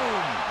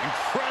 Boom!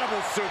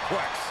 Incredible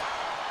suplex.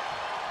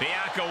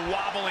 Bianca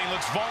wobbling,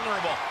 looks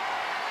vulnerable.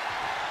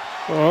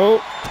 Oh.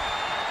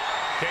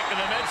 Kick to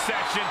the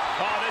midsection.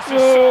 Oh, this is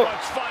so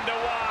much fun to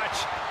watch.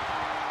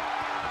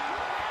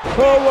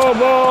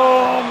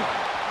 Powerbomb.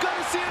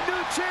 Gonna see a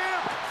new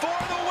champ for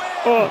the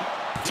win.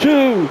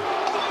 2.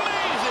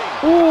 Amazing.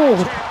 Ooh.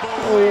 I can't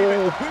believe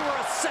it. We were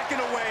a second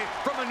away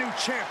from a new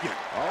champion.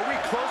 Are we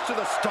close to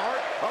the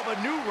start of a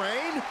new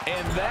reign?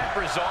 And that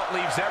result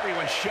leaves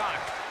everyone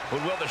shocked.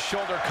 But will the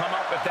shoulder come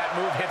up if that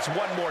move hits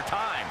one more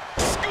time?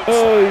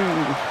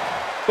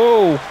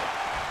 Oh.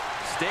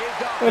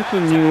 Staved off. That's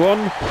a new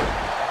one.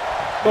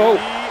 Oh.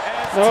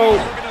 No.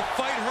 We're going to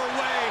fight her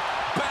way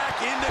back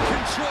into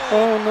control.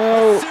 Oh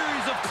no. A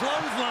series of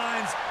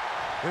clotheslines.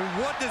 And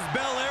what does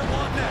Belair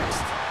want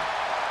next?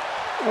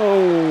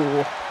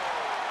 Oh.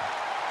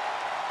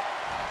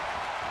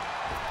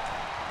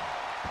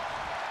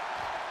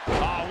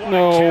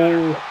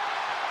 No.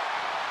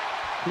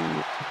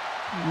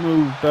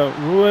 Moved out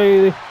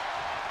way.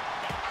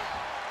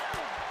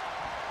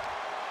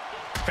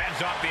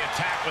 Fends off the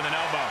attack with an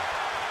elbow.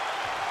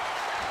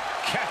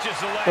 Catches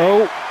the leg.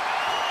 Oh.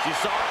 She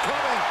saw it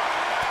coming.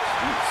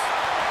 Jeez.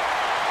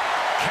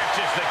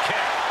 Catches the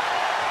kick.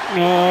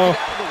 No.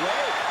 Get out of the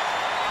way.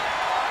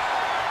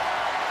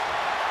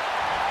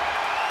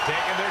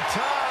 Taking their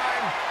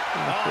time.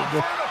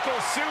 Vertical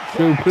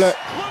suplex.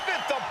 Look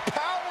at the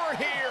power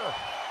here.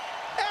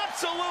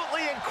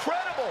 Absolutely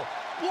incredible.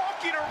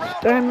 Walking around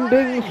Standing the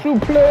ring.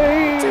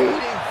 suplex.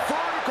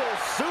 Vertical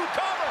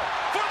cover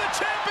for the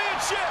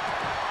championship.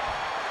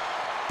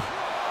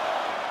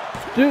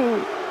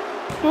 2,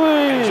 3.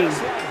 And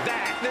just like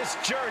that, this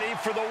journey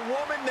for the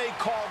woman they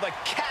call the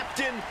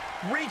captain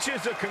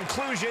reaches a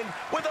conclusion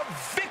with a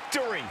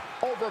victory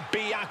over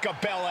Bianca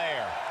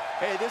Belair.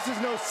 Hey, this is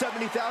no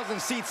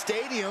 70,000-seat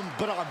stadium,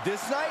 but on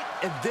this night,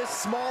 in this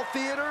small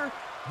theater,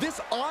 this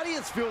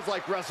audience feels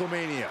like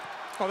WrestleMania.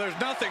 Well, there's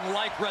nothing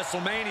like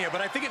WrestleMania,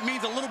 but I think it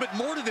means a little bit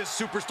more to this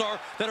superstar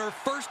that her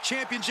first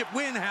championship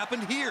win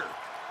happened here.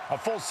 A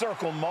full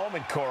circle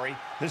moment, Corey.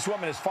 This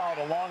woman has followed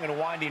a long and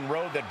winding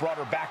road that brought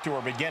her back to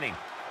her beginning.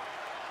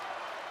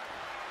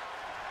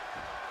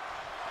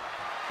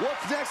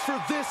 What's next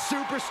for this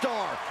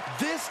superstar,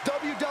 this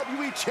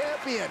WWE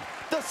champion?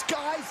 The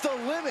sky's the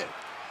limit.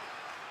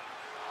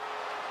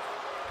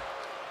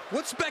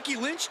 What's Becky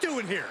Lynch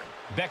doing here?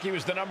 Becky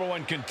was the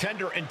 #1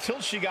 contender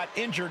until she got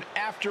injured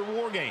after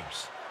War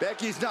Games.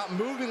 Becky's not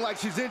moving like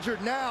she's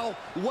injured now.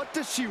 What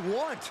does she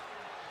want?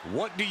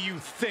 What do you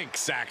think,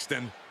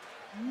 Saxton?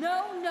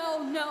 No,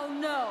 no, no,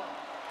 no.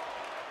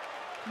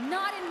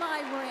 Not in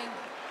my ring.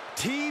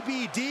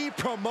 TBD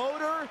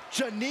promoter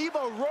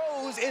Geneva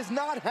Rose is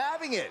not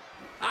having it.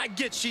 I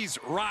get she's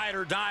ride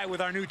or die with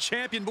our new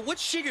champion, but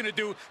what's she gonna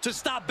do to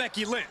stop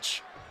Becky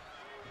Lynch?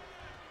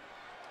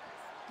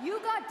 You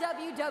got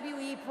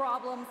WWE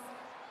problems.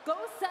 Go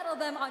settle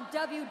them on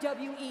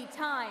WWE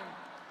time.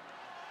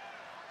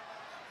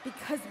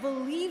 Because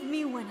believe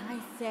me when I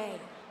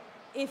say,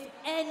 if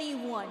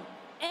anyone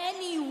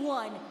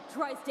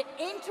tries to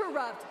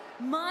interrupt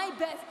my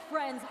best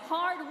friend's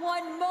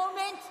hard-won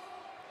moment,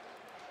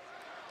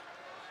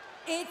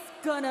 it's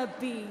gonna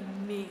be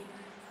me.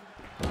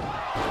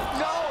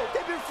 No,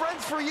 they've been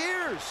friends for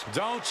years.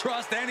 Don't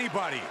trust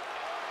anybody.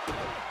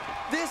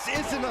 This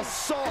is an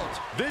assault.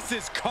 This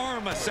is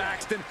karma,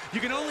 Saxton. You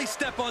can only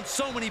step on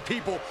so many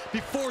people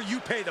before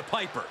you pay the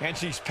piper. And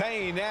she's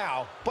paying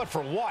now, but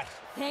for what?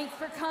 Thanks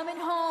for coming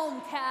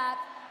home, Cap.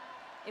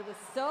 It was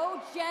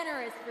so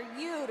generous for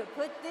you to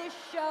put this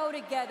show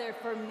together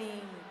for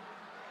me.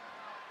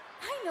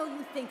 I know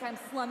you think I'm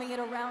slumming it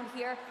around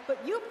here, but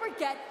you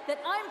forget that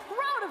I'm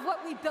proud of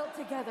what we built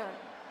together.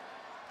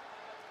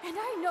 And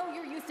I know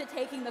you're used to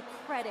taking the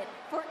credit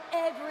for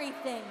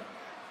everything.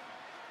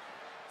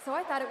 So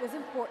I thought it was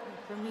important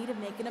for me to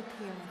make an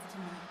appearance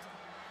tonight,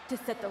 to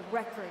set the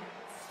record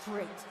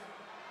straight.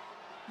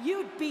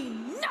 You'd be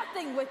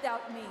nothing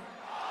without me.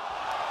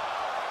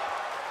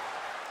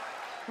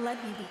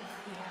 Let me be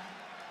clear.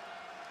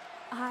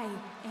 I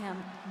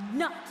am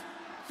not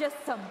just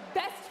some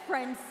best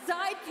friend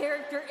side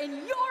character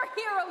in your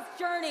hero's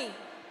journey.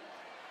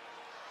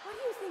 What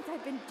do you think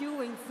I've been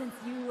doing since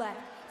you left?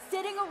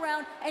 Sitting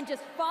around and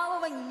just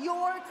following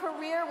your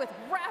career with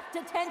rapt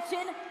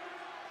attention?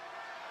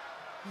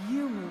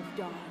 You moved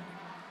on.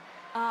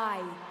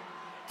 I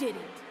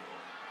didn't.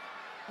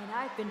 And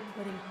I've been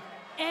putting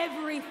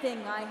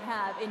everything I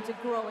have into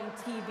growing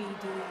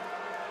TBD.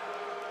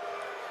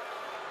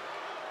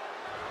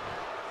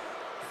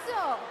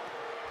 So,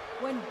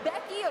 when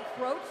Becky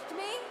approached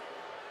me,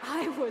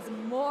 I was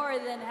more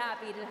than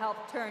happy to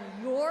help turn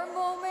your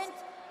moment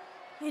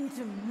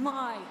into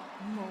my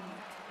moment.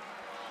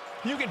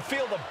 You can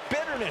feel the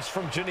bitterness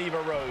from Geneva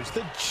Rose,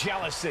 the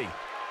jealousy.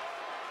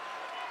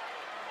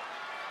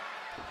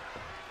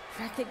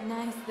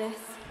 Recognize this?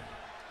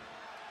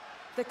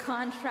 The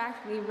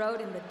contract we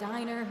wrote in the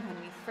diner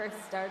when we first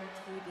started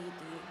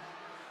TBD.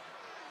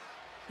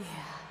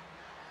 Yeah,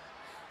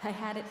 I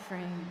had it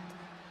framed.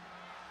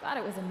 Thought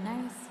it was a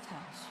nice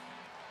touch.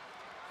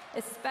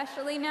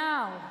 Especially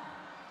now.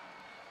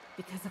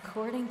 Because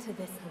according to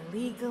this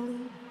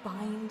legally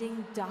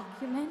binding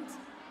document,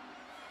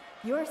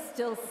 you're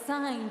still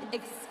signed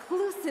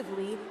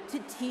exclusively to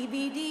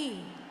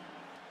TBD.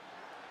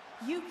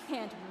 You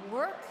can't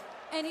work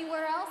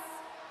anywhere else.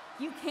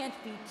 You can't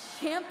be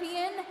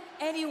champion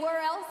anywhere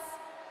else.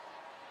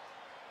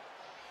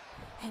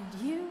 And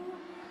you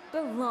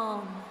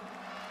belong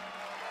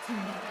to me.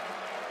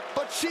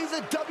 But she's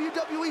a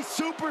WWE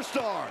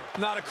superstar.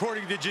 Not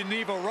according to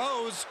Geneva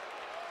Rose.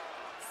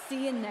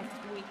 See you next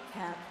week,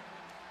 Cap.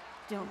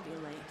 Don't be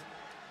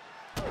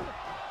late.